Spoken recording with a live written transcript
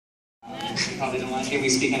You probably don't want to hear me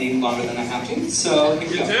speak any longer than I have to, so here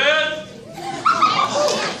we go.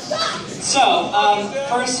 So,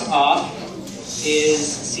 first off is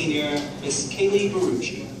senior Miss Kaylee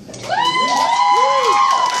Barucci.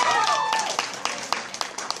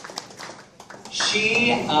 She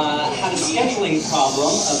had a scheduling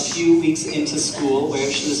problem a few weeks into school where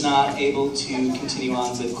she was not able to continue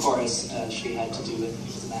on with chorus. She had to do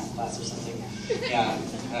with a math class or something. Yeah,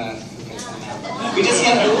 okay, some math.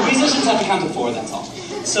 Musicians have to count to 4, that's all.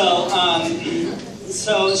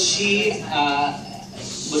 So she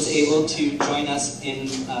was able to join us in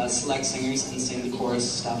Select Singers and sing the chorus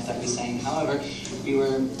stuff that we sang. However, we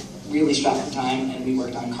were really strapped for time and we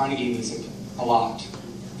worked on Carnegie music a lot.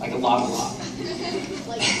 Like a lot.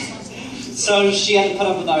 So she had to put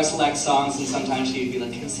up with our Select songs, and sometimes she'd be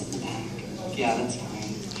like, "Can I sit in the back?" Yeah, that's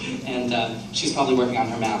fine. And she's probably working on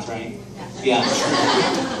her math, right? Yeah.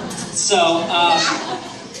 So,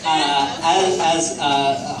 as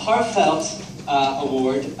a heartfelt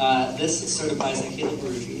award, this certifies that Kaylee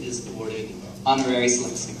Barucci is awarded Honorary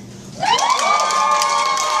Select Singer.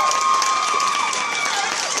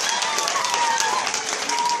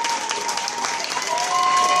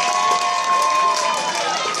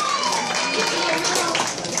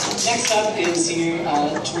 Next up is senior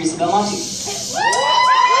Teresa Belmonte.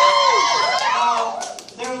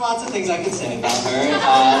 There are lots of things I could say about her,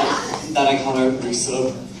 that I call her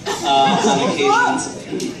Risa on occasions.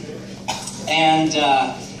 And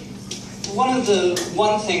one of the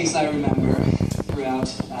things I remember throughout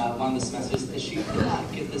one of the semesters is she could not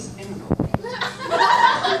get this interval.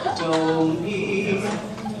 Do, mi.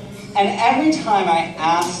 And every time I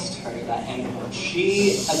asked her that interval,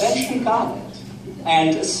 she eventually got it.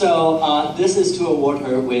 And so this is to award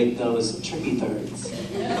her with those tricky thirds.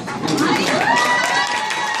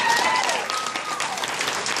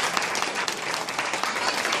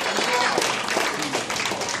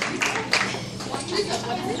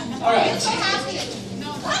 All right.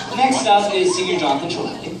 Next up is senior Jonathan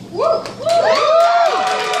Trelawney.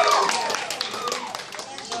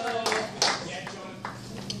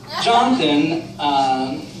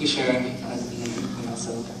 Jonathan, we share a name,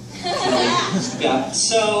 so. Yeah,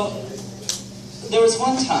 so there was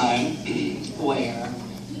one time where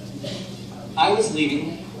I was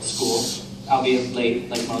leaving school, albeit late,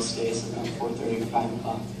 like most days, around 4:30 or 5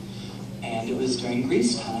 o'clock, and it was during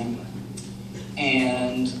Grease time,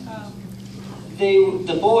 and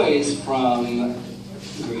the boys from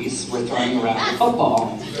Grease were throwing around the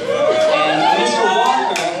football, and Mr.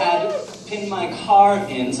 Walker had pinned my car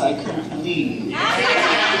in so I couldn't leave.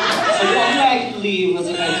 So the only way I could leave was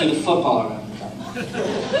if I threw the football around the car.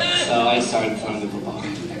 So I started throwing the football.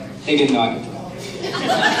 They didn't know I could throw.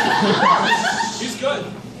 He's good.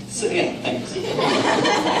 So yeah, thanks.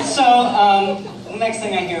 So the next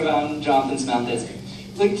thing I hear about Jonathan's mouth is,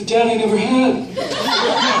 like the dad I never had.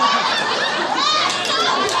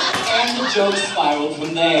 And the joke spiraled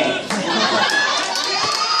from there.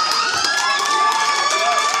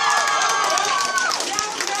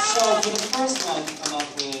 So for the first one, I'm up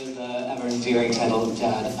with the ever-endearing title of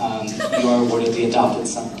Dad. You are awarded the Adopted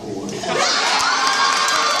Son Award.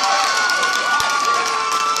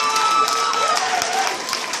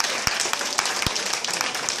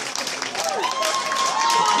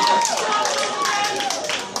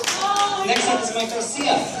 Next up is Mike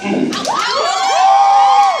Garcia.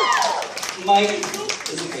 Mike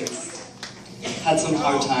is a bass. Had some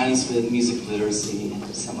hard times with music literacy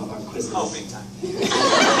and some of our quizzes. Oh, big time.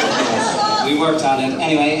 Yes, we worked on it.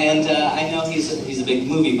 Anyway, and I know he's a big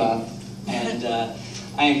movie buff, and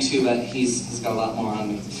I am too, but he's got a lot more on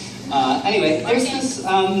me. Anyway, there's this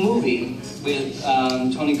movie with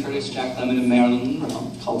Tony Curtis, Jack Lemmon, and Marilyn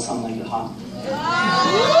Monroe called Some Like It Hot,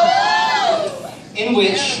 in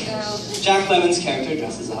which Jack Lemmon's character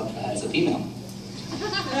dresses up as a female.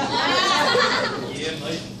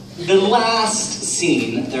 The last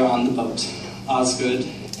scene, they're on the boat. Osgood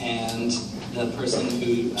and the person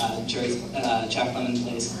who Jack Lemmon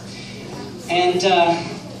plays. And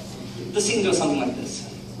the scene goes something like this.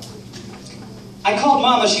 I called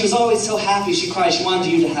Mama, she was always so happy, she cried, she wanted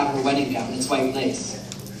you to have her wedding gown, it's white lace.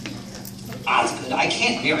 Osgood, I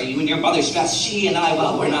can't marry you in your mother's dress. She and I,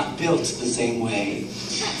 well, we're not built the same way.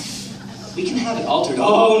 We can have it altered.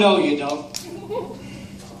 Oh, no, you don't.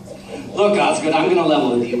 Look, Osgood, I'm gonna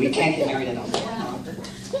level with you. We can't get married at all.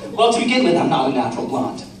 Well, to begin with, I'm not a natural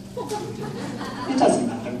blonde. It doesn't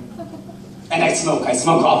matter. And I smoke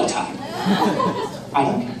all the time. I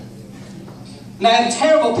don't care. And I have a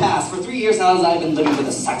terrible past. For 3 years now, I've been living with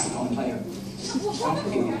a saxophone player.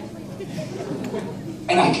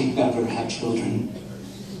 And I can never have children.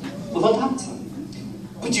 Well, adopt some.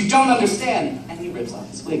 But you don't understand. And he rips off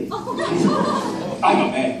his wig. I'm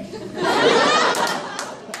a man.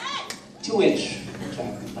 To which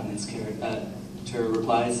Jack Lemon's character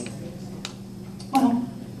replies, well,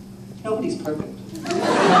 nobody's perfect.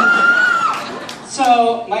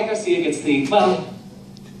 So Mike Garcia gets the, well,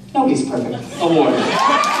 nobody's perfect award.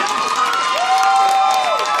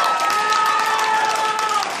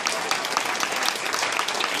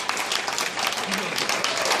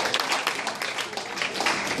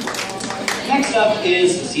 Next up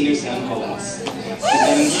is the senior Sam Colas. He's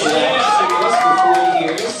been in singers for 4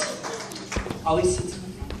 years. Always sits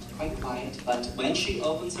quite quiet, but when she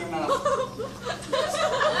opens her mouth,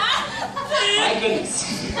 my goodness,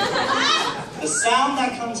 the sound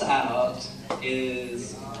that comes out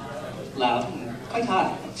is loud and quite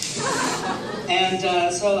high. And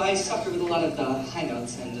so I suffer with a lot of the high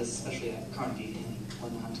notes, and especially at Carnegie and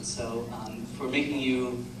whatnot. So for making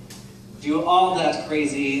you do all that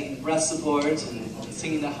crazy breath support and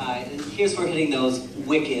singing the high, here's for hitting those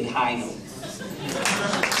wicked high notes.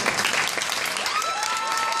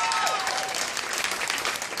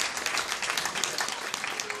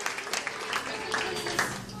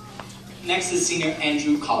 Next is senior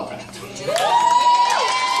Andrew Colcraft.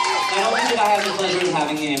 Not only did I have the pleasure of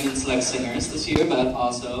having him in Select Singers this year, but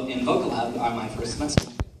also in Vocal Lab on my first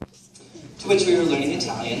semester, to which we were learning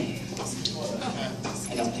Italian.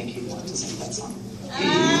 I don't think he'd want to sing that song.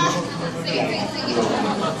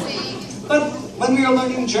 But when we were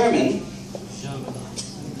learning German,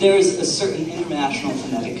 there is a certain international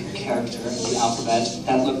phonetic character in the alphabet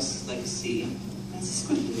that looks like a C. That's a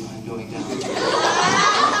squiggly line going down.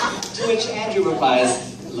 To which Andrew replies,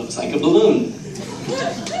 it looks like a balloon.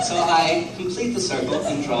 So I complete the circle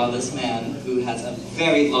and draw this man who has a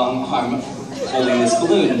very long arm holding this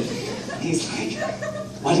balloon. And he's like,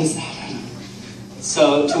 what is that?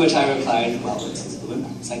 So to which I replied, well, it's his balloon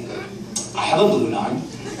arm. He's like, I have a balloon arm. To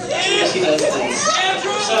which he does this.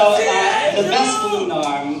 So the best balloon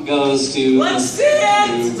arm goes to Miss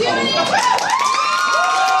Andrew Colcraft.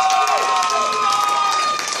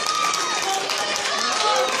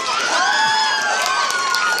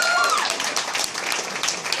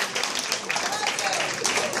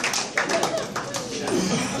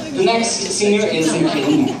 The next senior is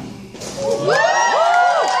Michaela.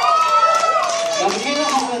 Now, Michaela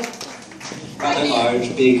has a rather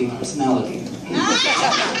large, big personality.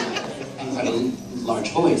 And quite a large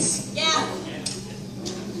voice. Yeah.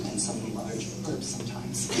 And some large burps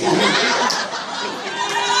sometimes.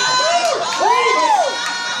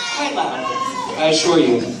 Quite loud, I assure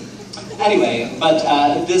you. Anyway, but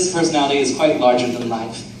this personality is quite larger than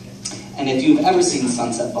life. And if you've ever seen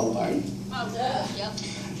Sunset Boulevard,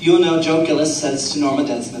 you'll know Joe Gillis says to Norma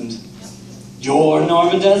Desmond, "You're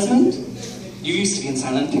Norma Desmond? You used to be in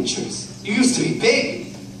silent pictures. You used to be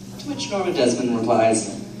big." To which Norma Desmond replies,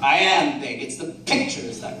 "I am big. It's the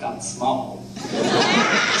pictures that got small."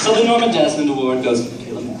 So the Norma Desmond Award goes to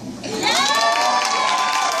Michaela Mann.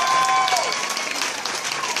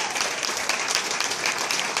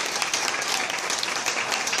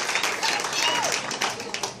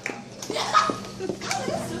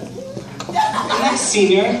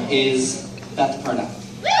 Senior is Beth Perna.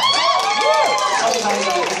 Sometimes I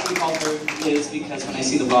like to call her Liz because when I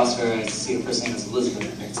see the roster, I see her first name is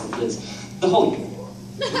Elizabeth, and so Liz, the whole year.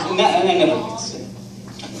 And I never mixed it.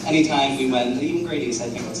 Anytime we went, even Grady's, I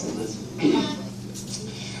think I said Liz.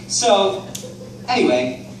 So,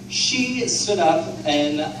 anyway, she stood up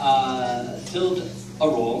and filled a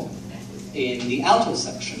role in the alto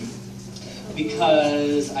section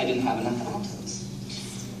because I didn't have enough altos.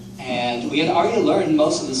 And we had already learned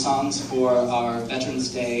most of the songs for our Veterans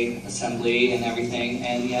Day assembly and everything,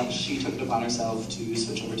 and yet she took it upon herself to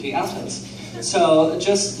switch over to altos. So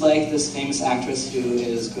just like this famous actress who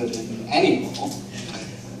is good in any role,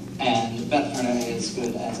 and Beth Perna is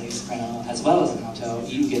good as a soprano as well as an alto,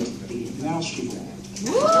 you get the Meryl Streep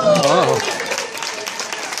Award.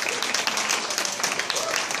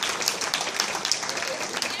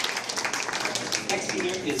 Next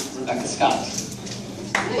senior is Rebecca Scott.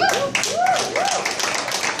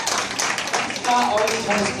 Scott already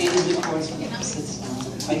comes into the chorus when she sits down,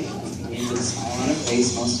 quite funny, with a smile on her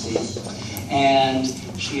face mostly. And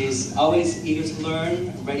she's always eager to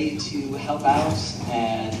learn, ready to help out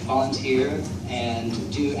and volunteer and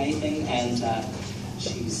do anything. And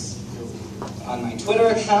she's on my Twitter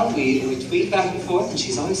account. We tweet back and forth, and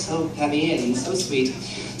she's always so heavy and so sweet.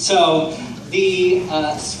 So the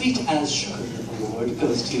Sweet as Sugar Award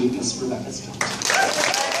goes to Miss Rebecca Scott.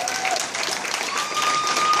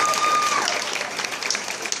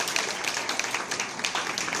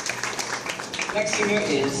 Next singer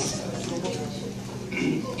is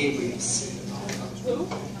Gabriel's. Who?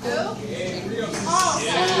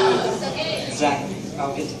 Exactly.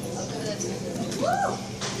 I'll get to this.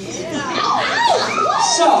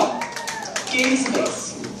 So, Gabe's the bass.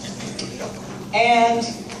 And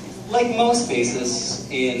like most basses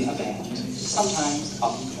in a band, sometimes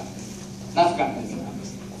often forgotten. Not forgotten by me,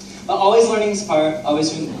 obviously. But always learning his part, always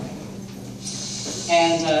doing more.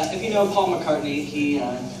 And if you know Paul McCartney, he,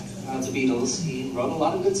 the Beatles, he wrote a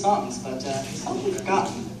lot of good songs, but he's often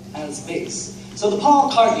forgotten as bass. So the Paul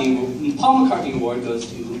McCartney Award goes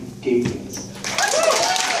to Gabe Davis.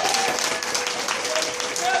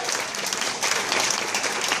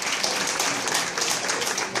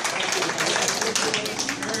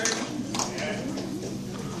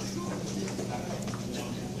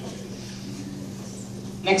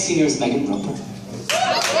 Next senior is Megan Roper.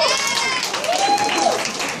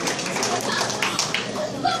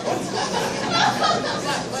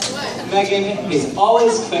 Megan is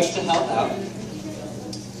always quick to help out.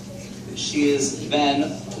 She has been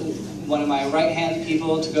one of my right-hand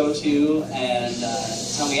people to go to and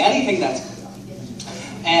tell me anything that's going on.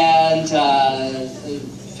 And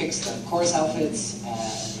fix the chorus outfits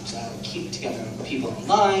and keep together people in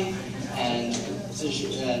line and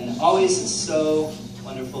always so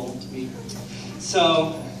wonderful to me.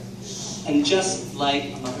 So, and just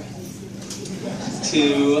like a mother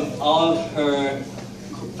to all of her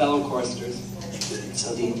fellow choristers,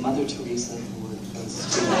 so the Mother Teresa Award goes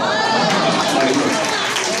to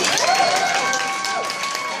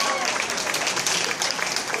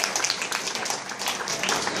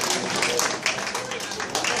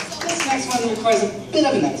This next one requires a bit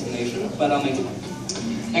of an explanation, but I'll make it work.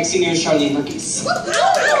 Next senior is Charlene Merkis.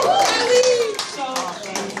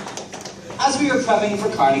 As we were prepping for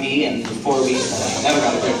Carnegie, and the 4 weeks that I never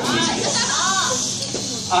got a break from these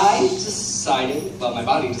kids, I decided, well, my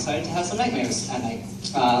body decided to have some nightmares at night.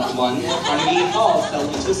 One, Carnegie Hall fell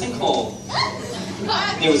into a sinkhole.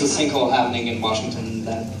 There was a sinkhole happening in Washington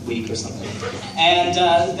that week or something. And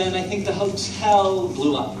then I think the hotel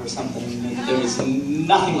blew up or something, and there was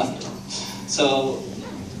nothing left. So,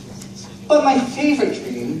 but my favorite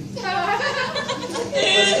dream was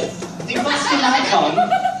the bus did not come.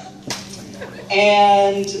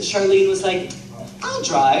 And Charlene was like, I'll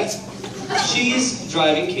drive. She's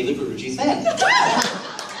driving Caleb Barucci's van.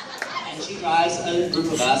 And she drives a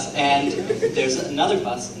group of us, and there's another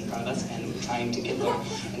bus in front of us, and we're trying to get there.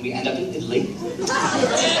 And we end up in Italy.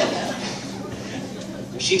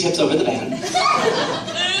 She tips over the van.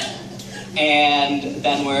 And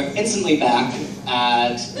then we're instantly back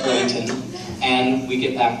at Burlington, and we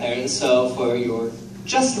get back there. So for your,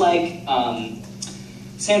 just like,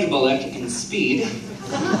 Sandra Bullock in Speed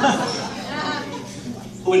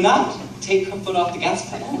would not take her foot off the gas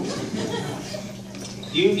pedal.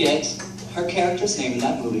 You get her character's name in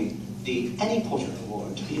that movie, the Annie Potter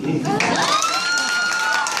Award.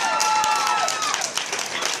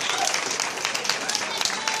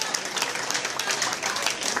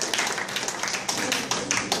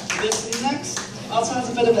 This next also has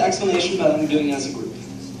a bit of an explanation, but I'm doing it as a group.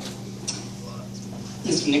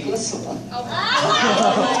 Mr. Nicholas Silva,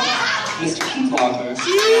 Mr. Keith Walker,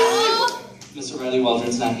 Mr. Riley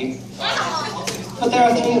Waldron's not here, but there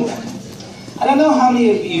are 3 of them. I don't know how many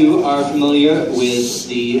of you are familiar with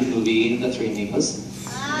the movie The Three Amigos.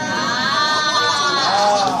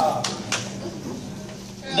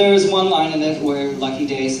 There's one line in it where Lucky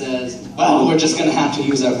Day says, well, we're just going to have to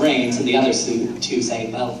use our brains, and the other 2 say,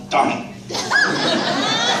 well, darn it.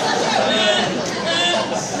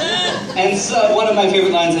 And so one of my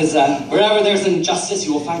favorite lines is, wherever there's injustice,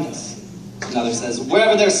 you will find us. Another says,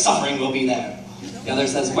 wherever there's suffering, we'll be there. The other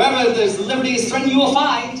says, wherever there's liberty is threatened, you will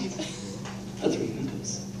find the Three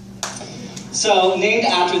Amigos. So, named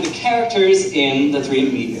after the characters in the Three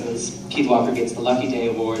Amigos, Keith Walker gets the Lucky Day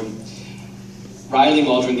Award, Riley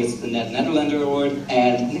Waldron gets the Ned Nederlander Award,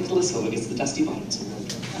 and Nicholas Silva gets the Dusty Bonnets Award.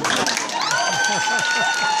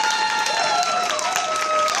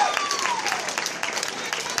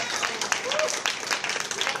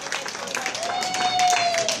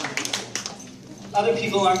 Other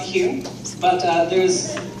people aren't here, but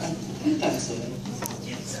there's, I think that's it.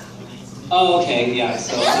 Oh, okay, yeah,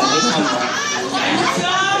 so there's one more.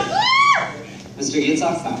 Mr.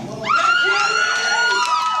 Yitzhak Fowler.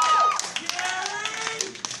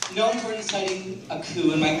 Known for inciting a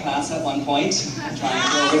coup in my class at one point, trying to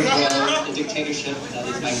overthrow the dictatorship that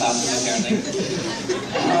is my classroom apparently,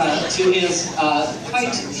 to his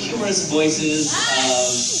quite humorous voices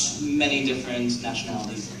of many different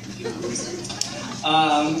nationalities.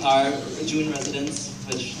 Our Jewish residents,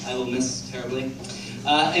 which I will miss terribly.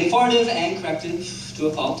 Informative and corrective to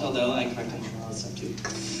a fault, although I correct them for all this stuff too.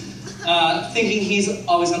 thinking he's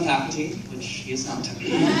always on faculty, which he is not.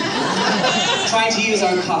 Trying to use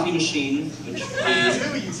our coffee machine, which we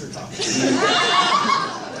do use our coffee machine.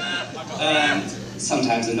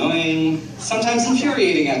 Sometimes annoying, sometimes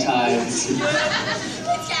infuriating at times.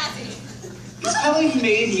 It's probably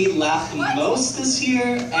made me laugh the most this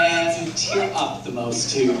year and tear up the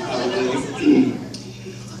most too, probably.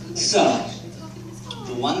 So,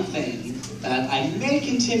 the one thing that I may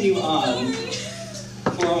continue on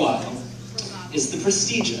for a while is the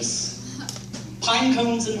prestigious Pine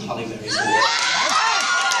Cones and Hollyberries Award.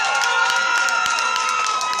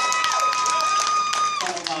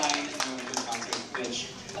 One of mine in a concert, which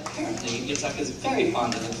apparently Yitzhak is very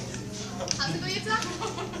fond of. How's it go, Yitzhak?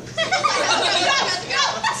 Go!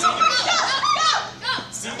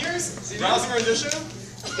 Seniors? Rousing rendition?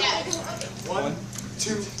 Yeah. 1,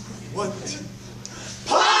 2, 1, 2.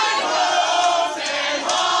 Pine cones and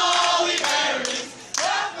holly berries,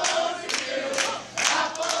 apples for you,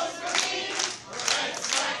 apples for me. Red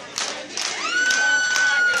stripes and candy,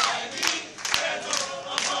 candy, gentle,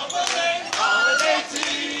 bubbling holiday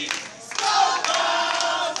tea.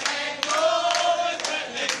 Snowballs and golden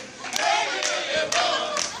threatening, making it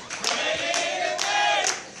blow, raining it rain.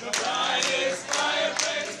 The brightest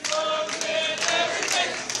fireplace blows in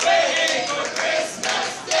everything, waiting for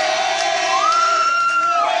Christmas Day.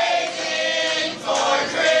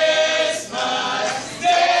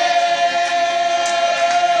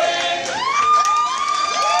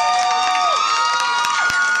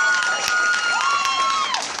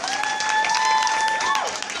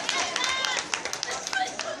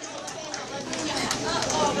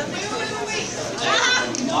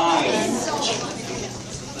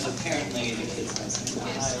 But apparently the kids don't sing.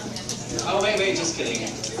 Oh, wait, just kidding.